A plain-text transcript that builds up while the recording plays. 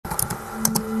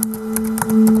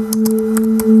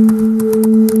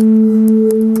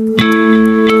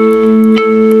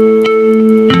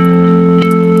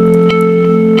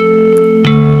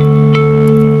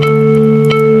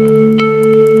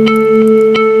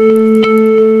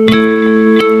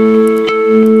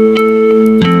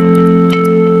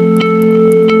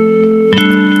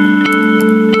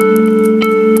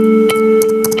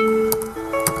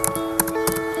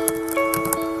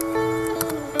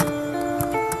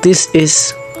This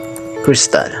is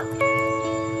Crystal.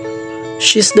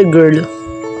 She's the girl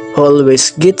who always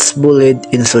gets bullied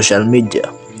in social media.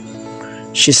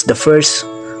 She's the first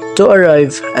to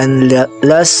arrive and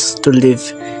last to leave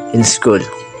in school,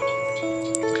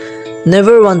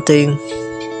 never wanting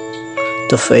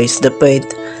to face the pain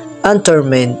and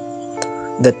torment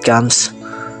that comes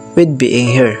with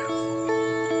being here.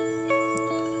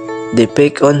 They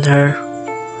pick on her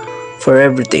for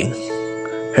everything,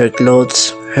 her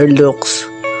clothes, her looks,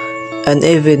 and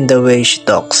even the way she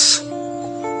talks.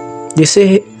 They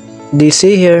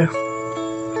see her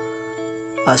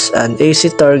as an easy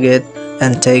target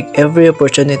and take every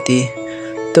opportunity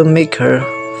to make her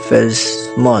feel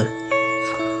small.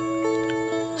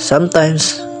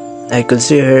 Sometimes I could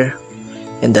see her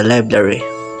in the library,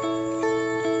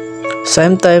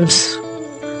 sometimes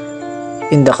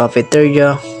in the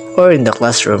cafeteria or in the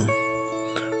classroom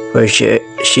where she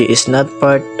is not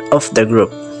part of the group.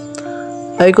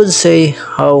 I could say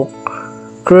how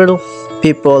cruel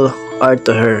people are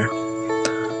to her.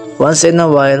 Once in a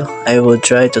while, I would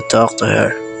try to talk to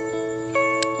her.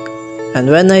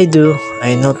 And when I do,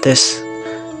 I notice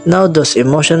now those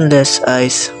emotionless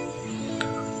eyes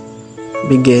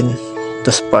begin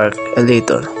to spark a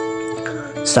little.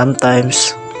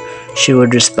 Sometimes she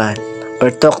would respond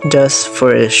or talk just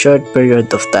for a short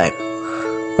period of time.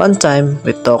 One time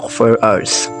we talked for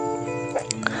hours,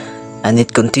 and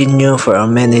it continued for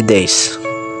many days.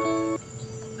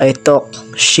 I talked,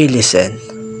 she listened,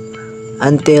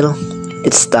 until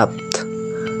it stopped.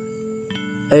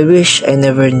 I wish I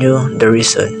never knew the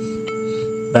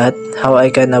reason, but how I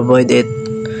can avoid it?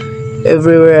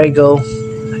 Everywhere I go,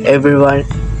 everyone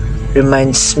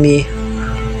reminds me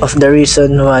of the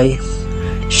reason why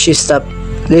she stopped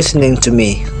listening to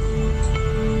me.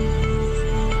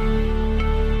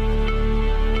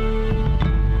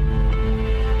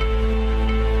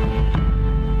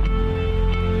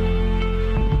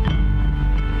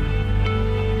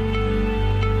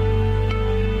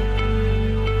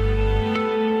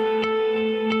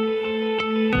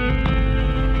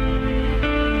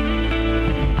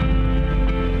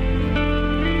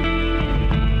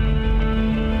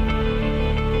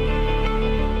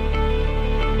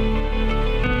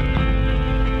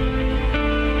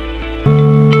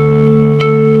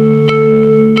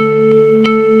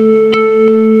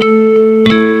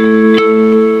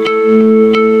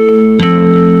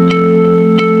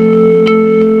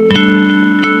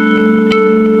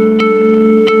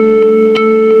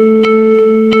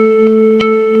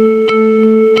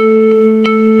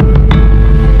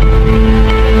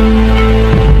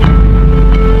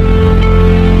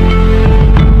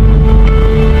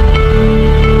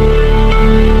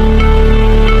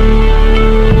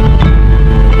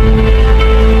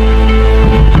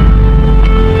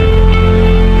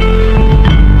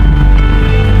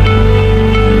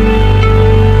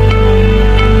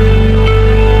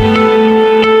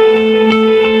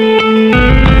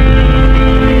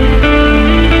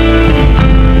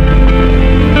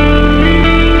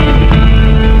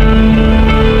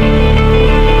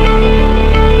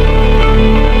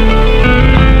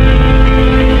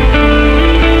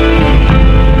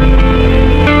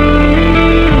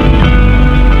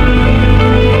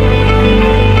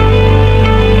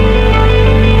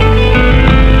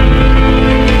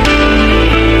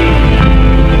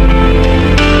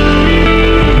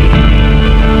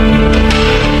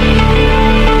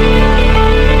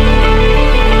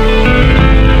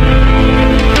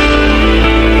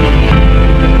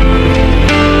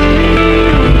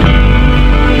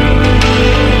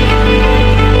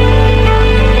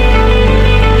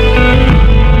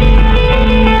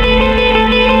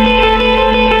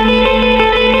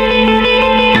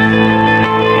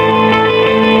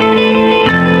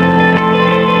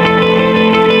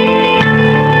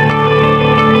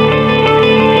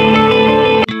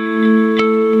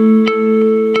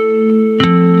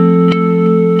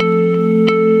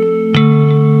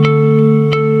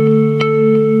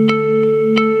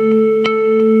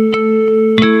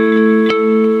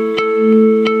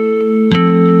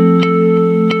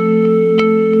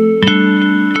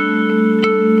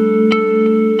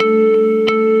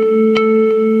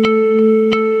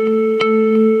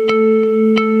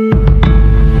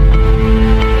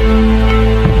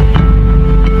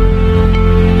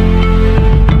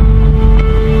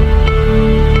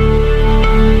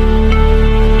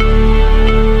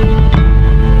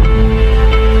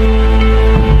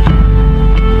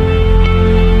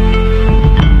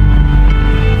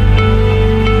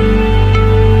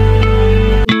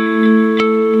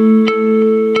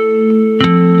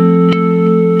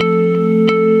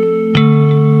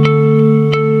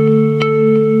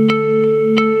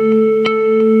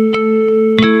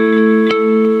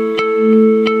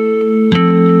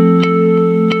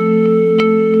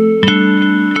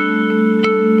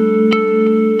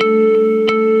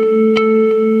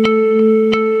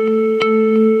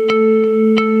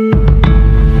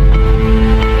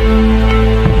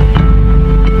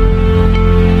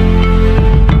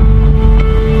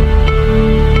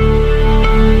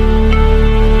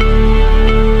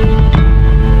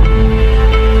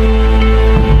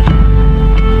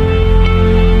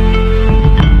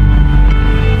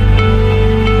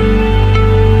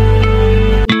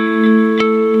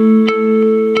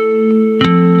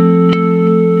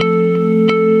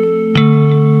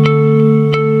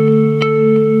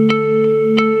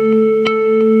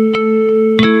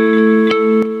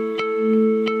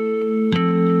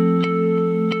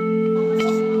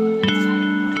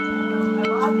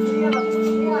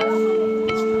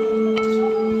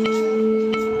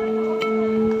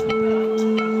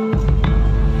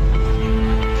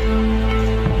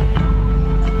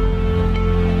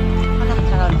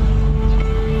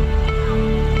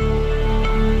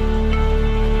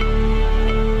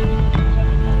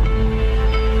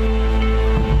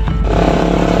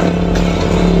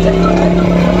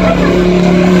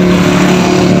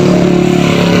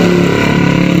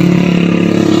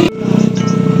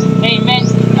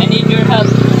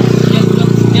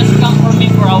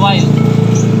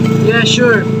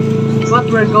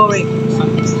 going?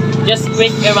 Just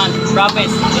quick errand,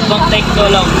 promise. It won't take so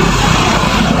long.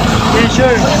 Yeah,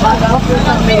 sure. But I hope you're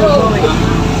not where we're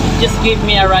going. Just give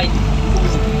me a ride.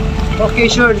 Okay,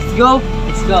 sure. Let's go.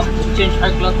 Let's go. Change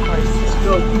our clothes first. Let's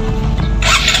go.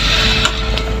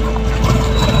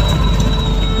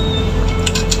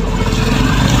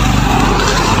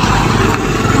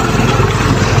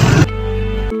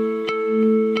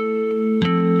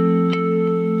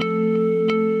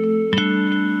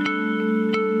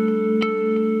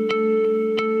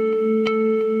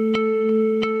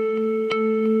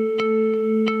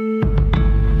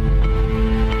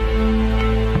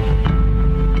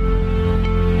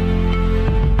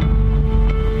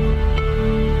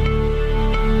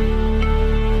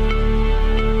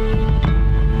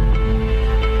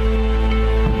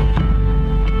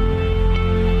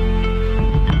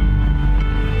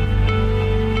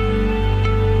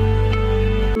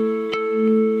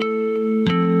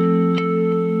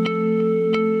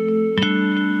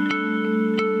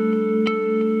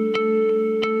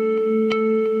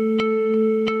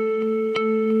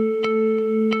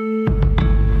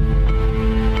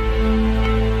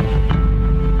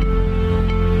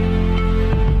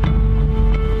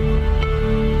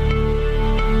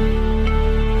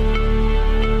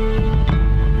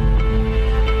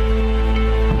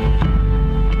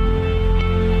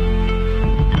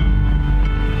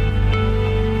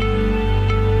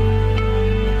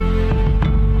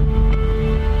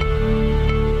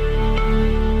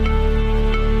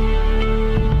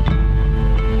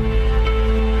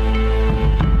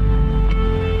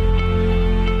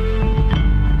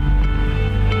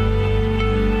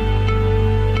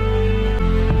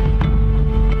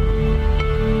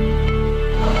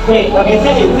 Hey, have you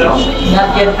finished, bro?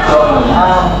 Not yet, bro.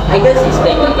 I guess it's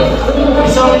late again.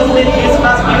 So it's the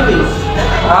Christmas movies.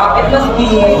 It must be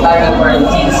our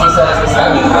quarantine season as a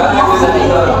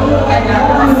study.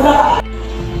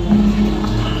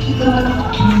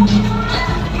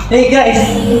 Hey guys,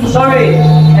 sorry,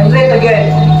 I'm late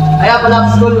again. I have a lot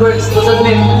of schoolwork to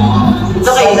submit. It's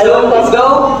okay, let's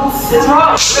go. It's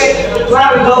wrong. Wait, where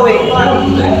are we going?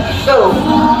 Go.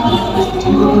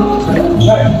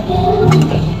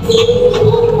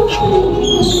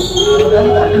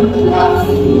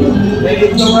 Maybe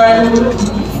it's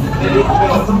alright.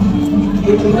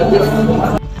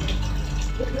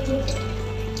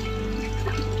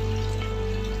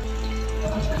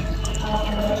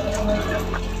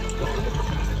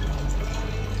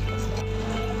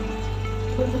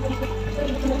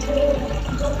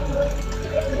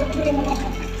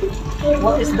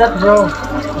 What is that, bro?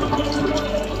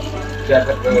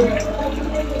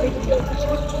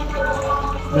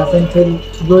 Nothing too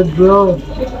good, bro.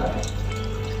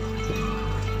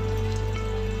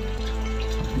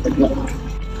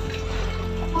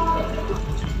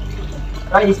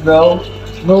 Try this, bro.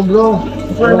 No, bro.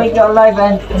 It will make you alive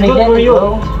and good for you.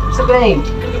 bro. It's okay.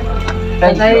 Try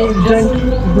And I this, bro. drink,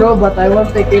 bro, but I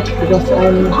won't take it because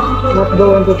I'm not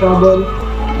going to trouble.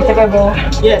 It's okay, bro.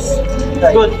 Yes,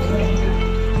 good.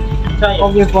 Try it.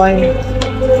 Okay, fine.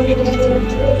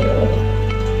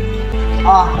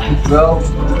 Bro.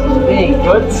 Hey,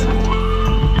 Good.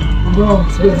 Bro,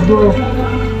 let's go.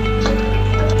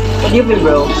 what do you feel,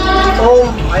 bro? Oh,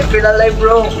 I feel alive,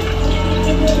 bro.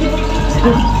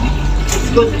 It's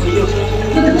good for you.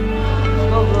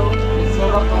 Go, bro. Let's go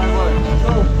back to our work. Let's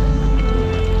go.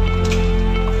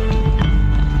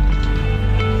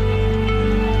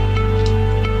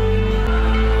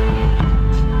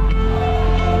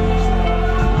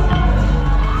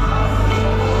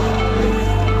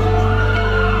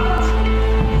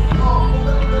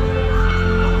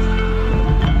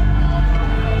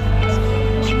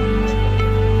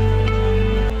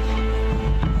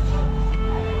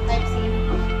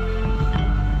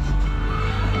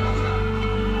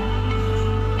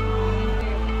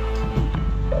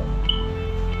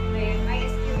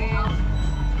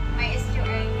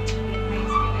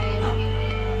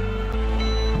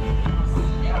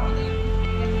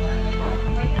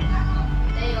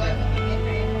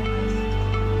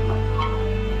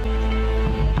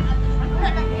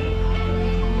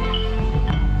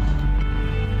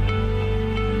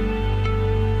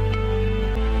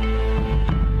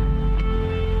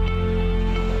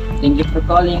 Thank you for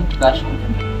calling Flash.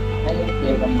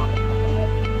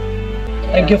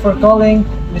 Thank you for calling.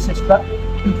 This is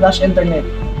Flash Internet.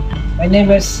 My name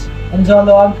is Enzo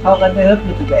Loag. How can I help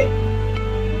you today?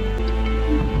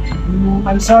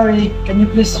 I'm sorry. Can you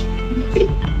please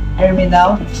hear me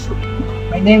now?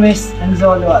 My name is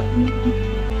Enzo Loag.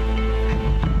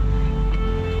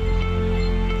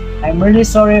 I'm really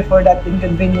sorry for that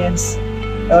inconvenience.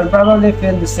 I will probably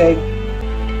feel the same.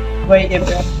 way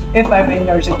if I'm in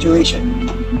your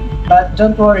situation. But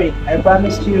don't worry, I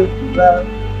promise you will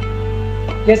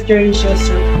get your issues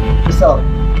resolved.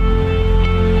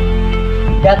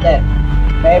 Got that?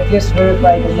 May I please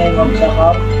verify the name of the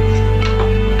call?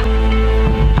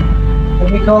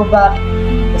 Can we call back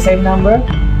the same number?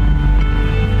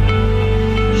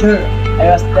 Sure,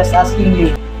 I was just asking you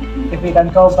if we can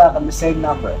call back on the same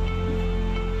number.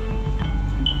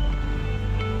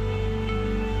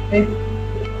 Hey,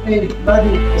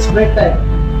 buddy, it's break time.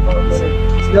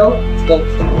 Let's go. Let's go.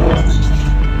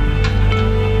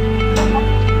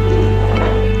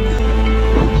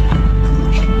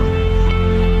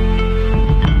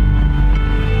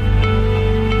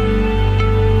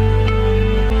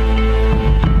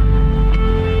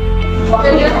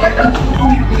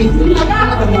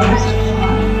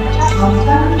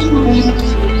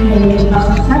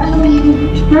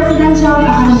 Presidential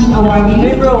Academy Award.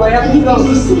 Hey bro, I have to go.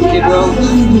 Hey bro,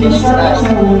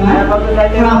 from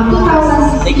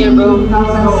 2016 Take care, bro. to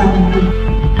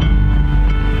 2017.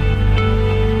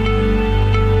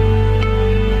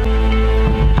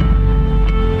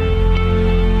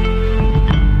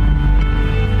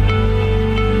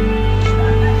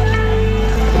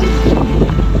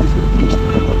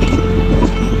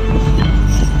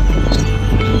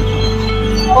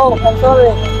 Oh, I'm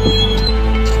sorry.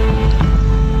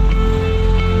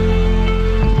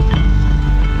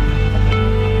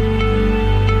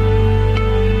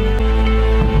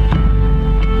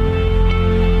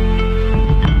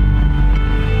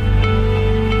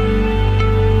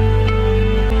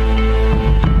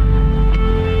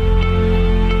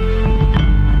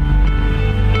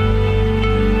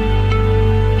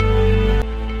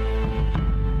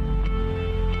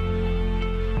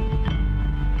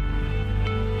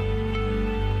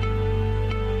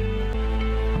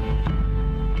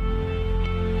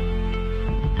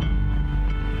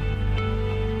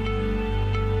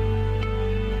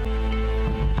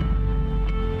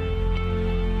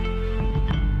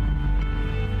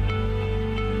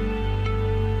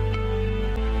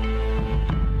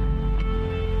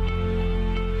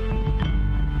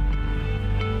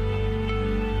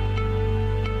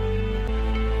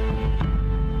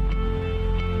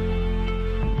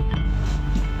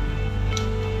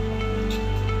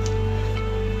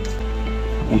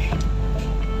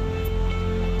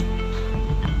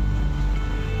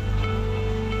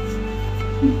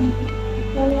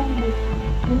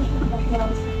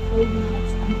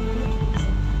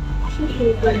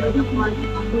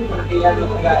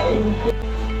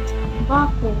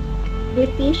 Bakit?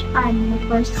 British Army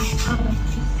personnel.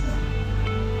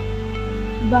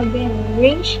 Bagel,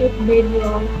 ring-shaped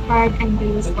radio, hard and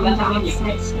based on the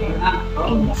outside side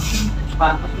in the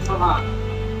center.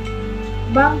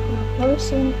 Bangko,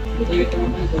 person,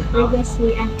 privacy,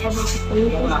 and able to pay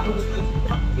his bills.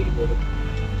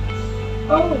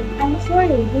 Oh, I'm sorry,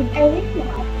 did I wake you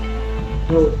up?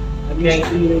 Bro, I'm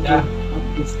actually ready of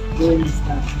this during this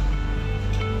time.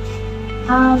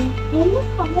 You look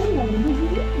familiar. Did you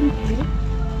meet me?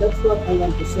 That's what I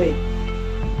want to say.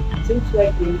 Seems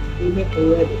like we met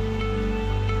already.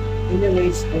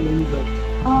 Anyways, I'm Ingrid.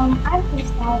 I'm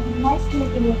Crystal. Nice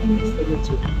meeting you in Nice to meet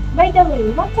you. By the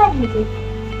way, what time is it?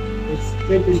 It's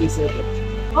 3:27.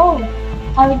 Oh,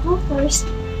 I'll go first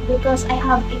because I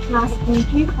have a class in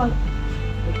 3:40.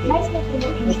 Okay. Nice meeting you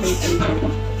in Okay, thank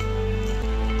you.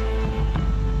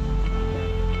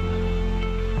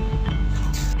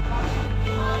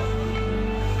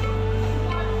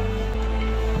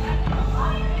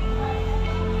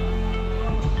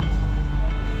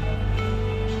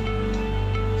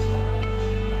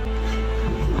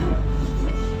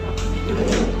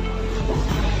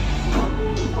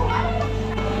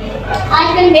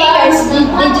 Hey guys,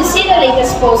 did you see the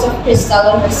latest post of Crystal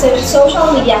on her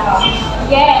social media account?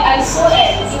 Yeah, I saw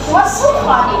it. It was so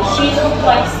funny. She looked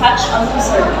like such a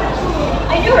loser.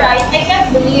 I know, right? I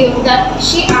can't believe that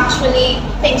she actually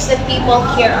thinks that people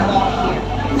care about her.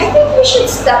 I think we should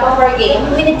step up our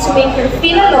game. We need to make her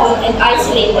feel alone and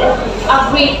isolated.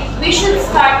 Agreed. We should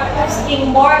start posting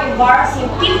more embarrassing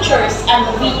pictures and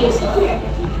videos of her.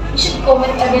 We should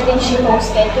comment everything she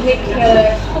posted to make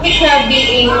her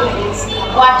being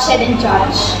watched and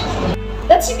judged.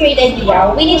 That's a great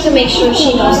idea. We need to make sure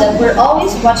she knows that we're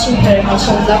always watching her and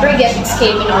she'll never get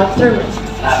escape in our throat.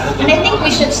 And I think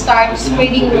we should start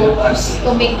spreading rumors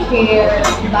to make her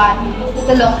bad,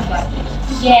 to look bad.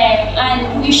 Yeah,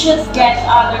 and we should get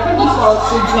other people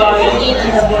to join in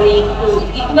the bullying group.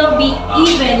 It will be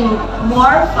even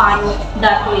more fun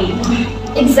that way.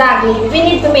 Exactly. We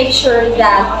need to make sure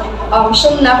that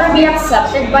she'll never be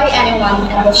accepted by anyone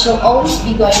and that she'll always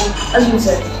be going a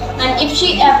loser. And if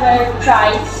she ever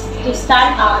tries to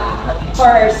stand up for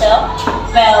herself,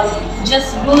 well,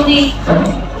 just bully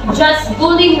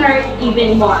her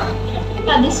even more.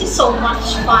 Yeah, this is so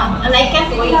much fun, and I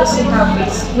can't wait to see her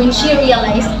face when she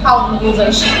realized how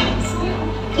loser she is.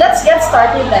 Let's get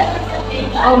started then.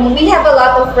 We have a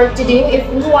lot of work to do if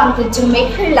we wanted to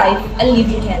make her life a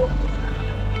living hell.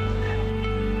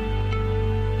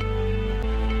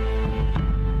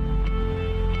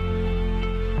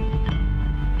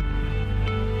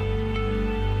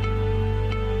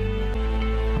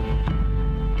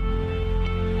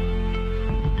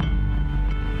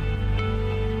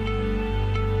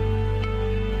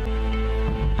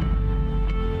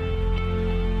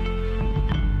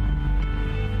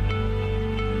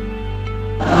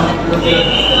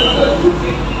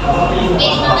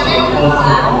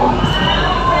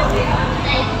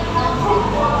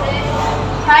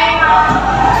 Hi, Mom.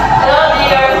 Hello,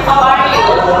 dear. How are you?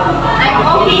 I'm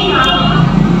okay, Mom.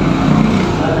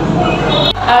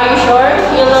 Are you sure?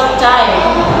 You look tired.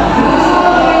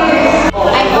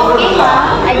 I'm okay,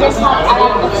 Mom. I just have a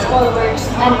lot of schoolwork,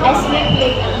 and I sleep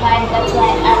late at night. That's why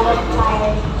I look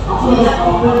tired.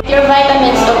 Your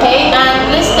vitamins, okay? And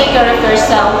please take care of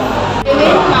yourself. You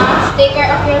will, Mom. Take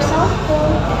care of yourself too.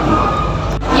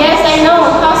 Yes, I know.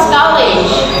 How's college?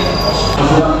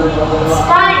 It's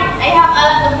fine. I have a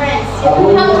lot of friends.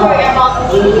 You don't have to worry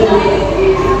about me.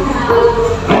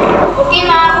 Okay,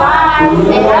 Mom. Bye.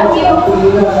 I love you.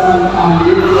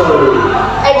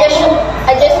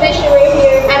 I just wish you were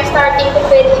here. I'm starting to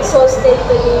feel exhausted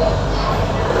today.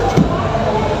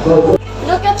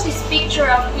 Look at this picture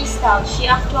of Crystal. She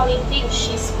actually thinks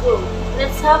she's cool.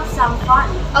 Let's have some fun.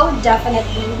 Oh,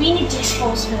 definitely. We need to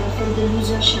expose her from the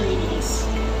loser she really is.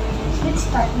 Let's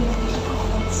start with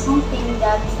something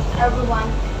that everyone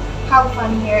have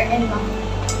fun here and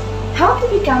laugh. How to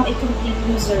become a complete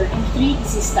loser in 3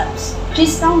 easy steps.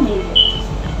 Crystal made it.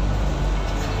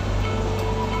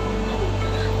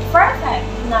 Perfect.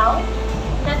 Now,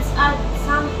 let's add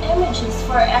some images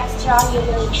for extra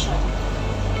humiliation.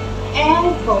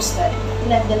 And posted.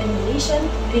 Let the elimination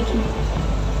begin.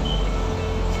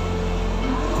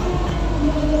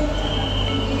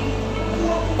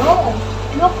 Oh,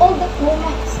 look all the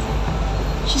comments.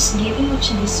 She's giving what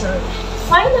she deserves.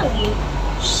 Finally,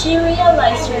 she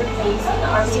realized her place in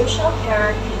our social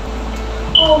hierarchy.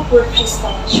 Oh, poor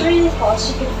Crystal. She really thought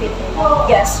she could fit in.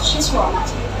 Yes, she's wrong.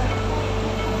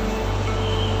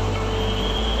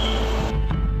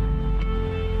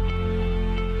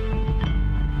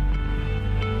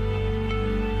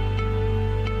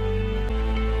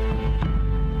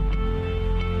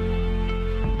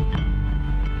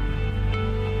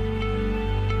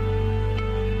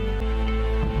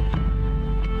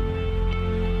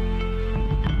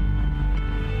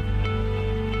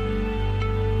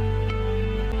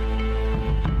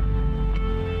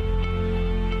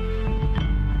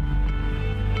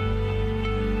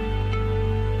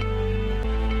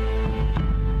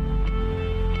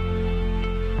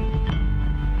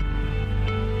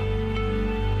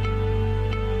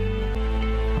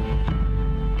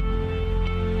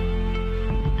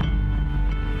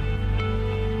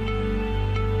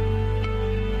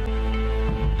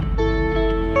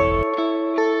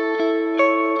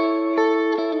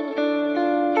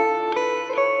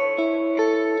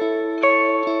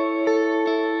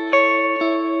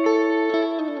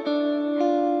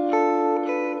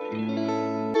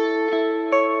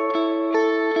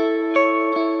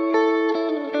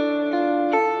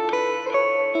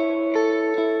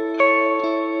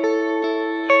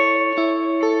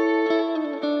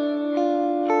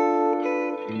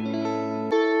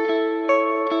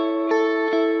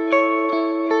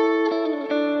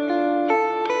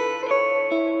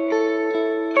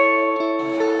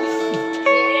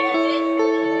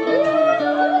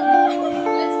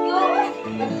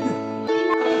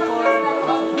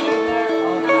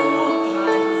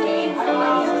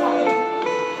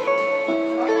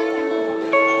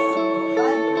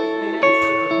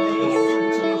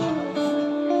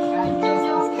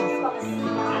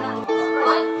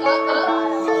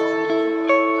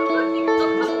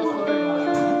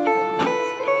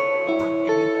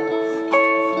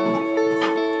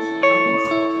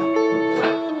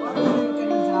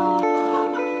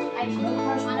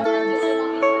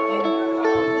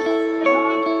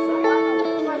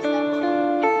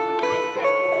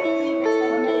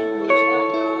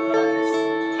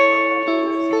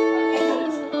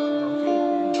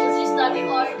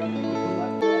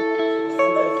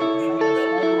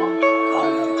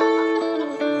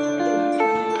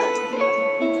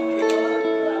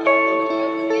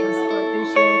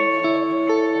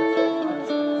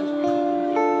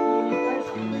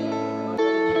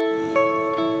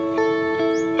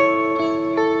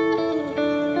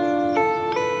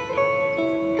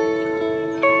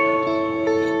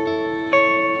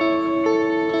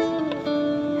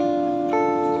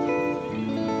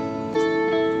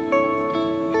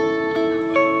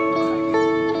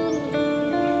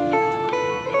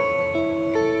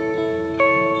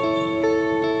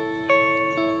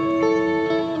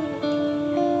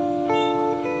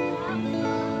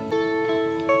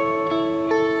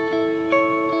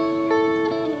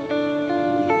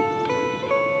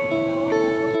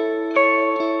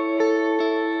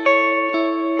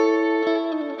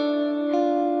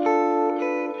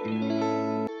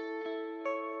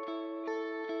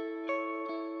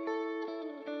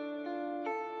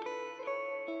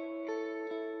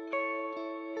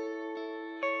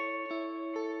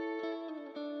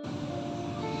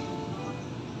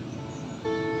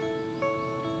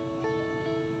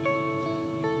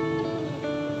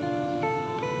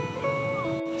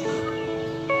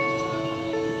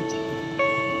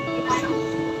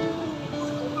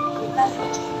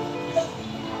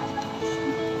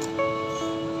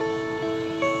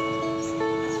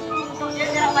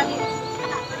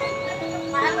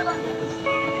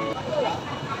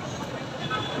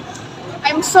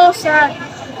 I'm so sad.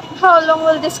 How long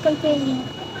will this continue?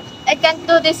 I can't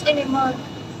do this anymore.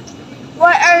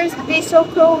 Why are they so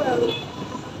cruel?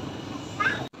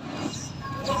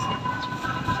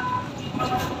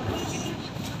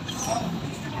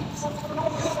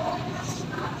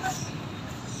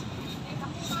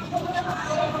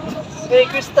 Hey,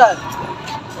 Crystal.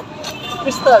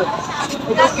 Crystal,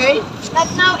 okay? Not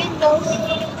now, Indo.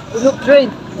 You look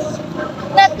drained.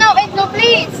 Not now, Indo,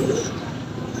 please.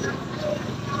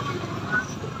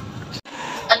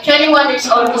 A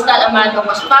 21-years-old Crystal Amado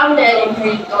was found dead in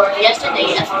her door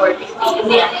yesterday at 4:50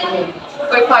 in the afternoon.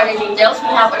 For further details,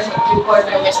 we have our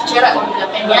reporter, Ms. Jera de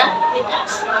la Peña, with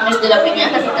us. Ms. de la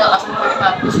Peña has tell us more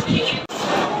about the situation.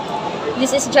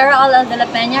 This is Gerald de la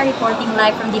Peña reporting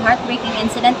live from the heartbreaking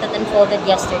incident that unfolded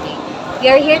yesterday.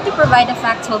 We are here to provide the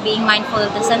facts while being mindful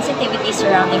of the sensitivity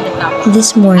surrounding the topic.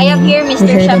 This morning, I have here Mr.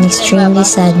 we heard an Shamsin extremely Baba.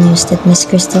 sad news that Miss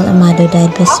Crystal Amado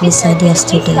died by suicide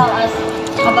yesterday.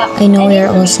 I know we are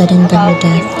all saddened by her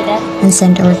death and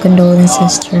send our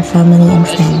condolences to her family and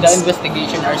friends.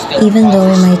 Even though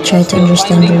we might try to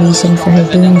understand the reason for her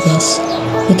doing this,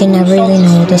 we can never really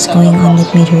know what was going on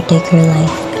that made her take her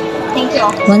life. Thank you.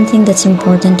 One thing that's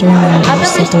important to remember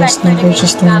is that there is never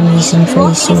just one reason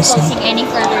for a suicide.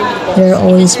 There are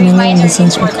always many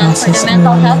reasons or causes, and we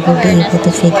will never be able to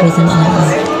figure them all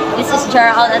out. This is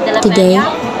Gerald de la Today,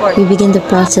 Peña we reporting. begin the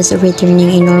process of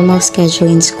returning a normal schedule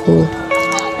in school.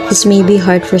 This may be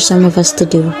hard for some of us to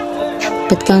do,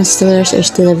 but counselors are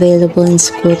still available in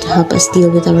school to help us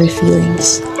deal with our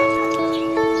feelings.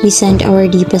 We send our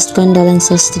deepest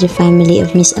condolences to the family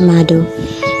of Miss Amado,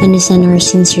 and we send our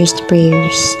sincerest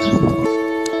prayers.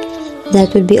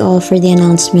 That would be all for the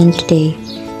announcement today.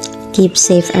 Keep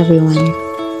safe, everyone.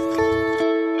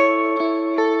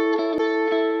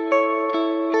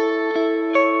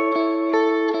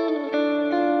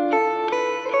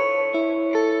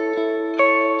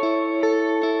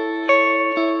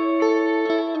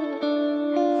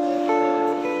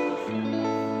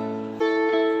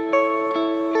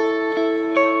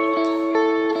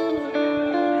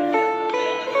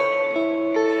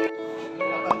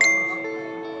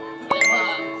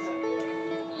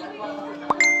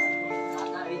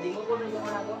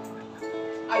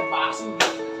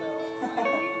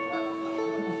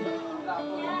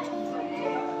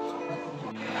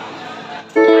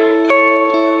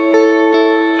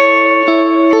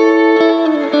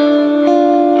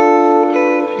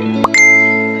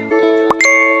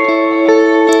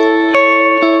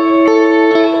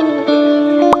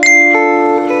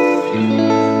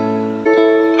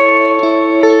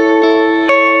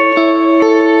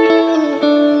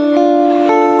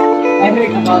 I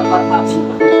heard about what happened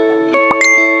to Crystal.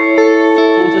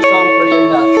 I'm so sorry for your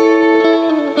loss.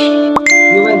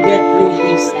 You will get through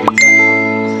this.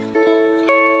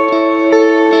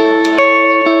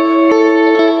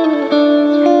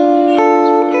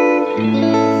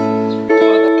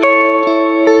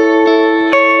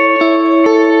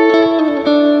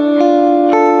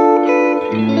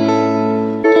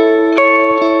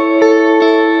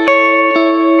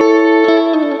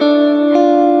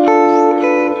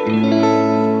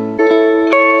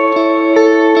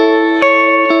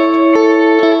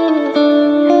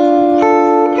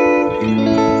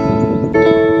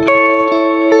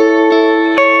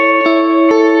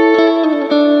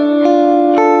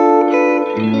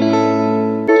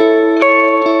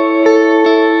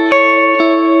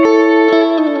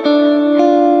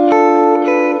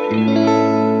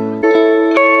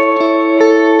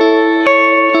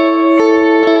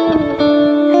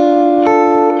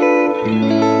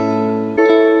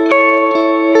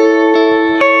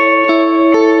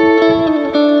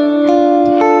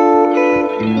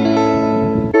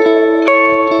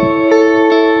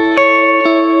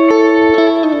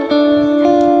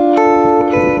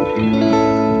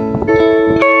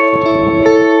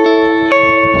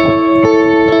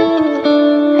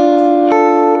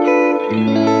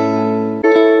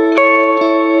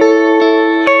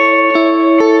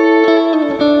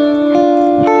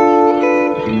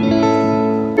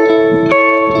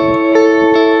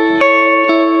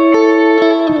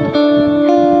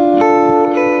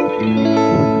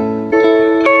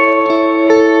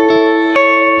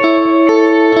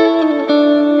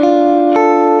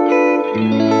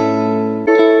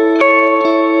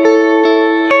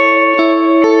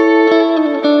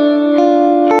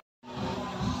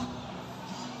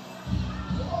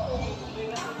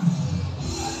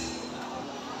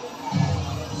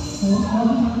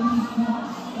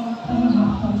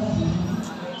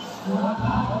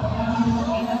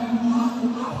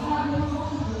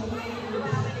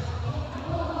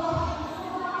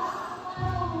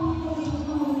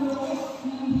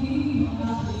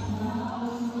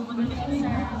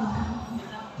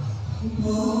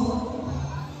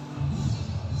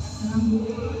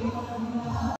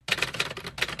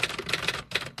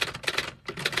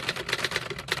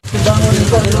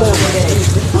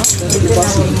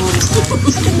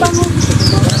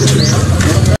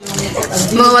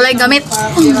 Mawalay gamit.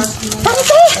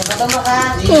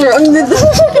 Ang dito.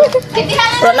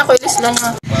 Wala ko ilis lang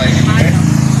ha.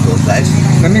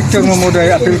 Gamit yung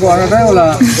mamuday. Apil ko ano tayo,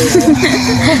 wala.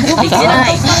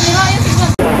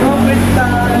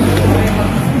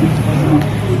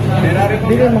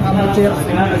 Dili makapag-check.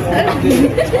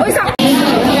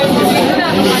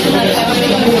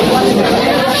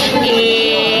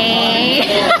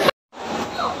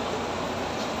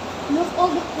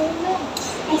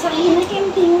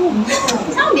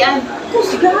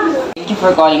 Thank you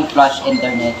for calling Flash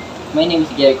Internet. My name is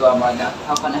Jericho Amaga.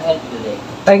 How can I help you today?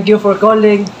 Thank you for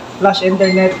calling Flash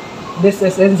Internet. This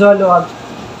is Enzo Luag.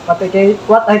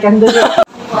 What I can do?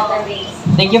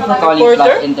 Thank you for calling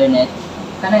Flash Internet.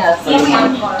 Can I ask you?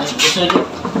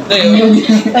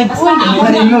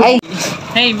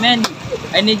 Hey man,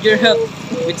 I need your help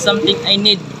with something I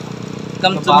need.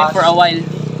 Come to me for a while.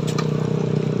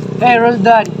 Hey,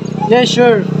 Roldan. Yeah,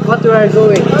 sure. What you are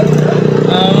doing?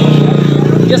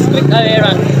 Just quick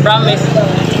errand. Promise,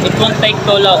 it won't take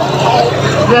too long.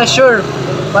 Yeah, sure.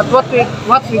 But what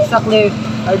exactly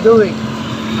are you doing?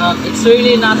 It's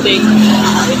really nothing.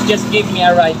 It just give me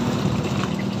a ride.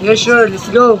 Yeah, sure. Let's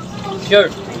go. Sure.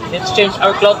 Let's change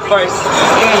our clothes first.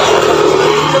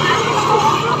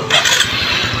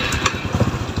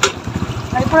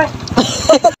 Hi, pre.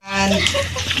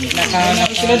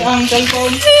 Nakasunod ang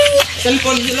cellphone.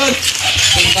 Cellphone sulod.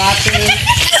 Yung battery.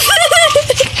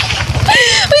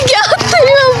 Ang gata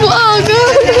yung buaga.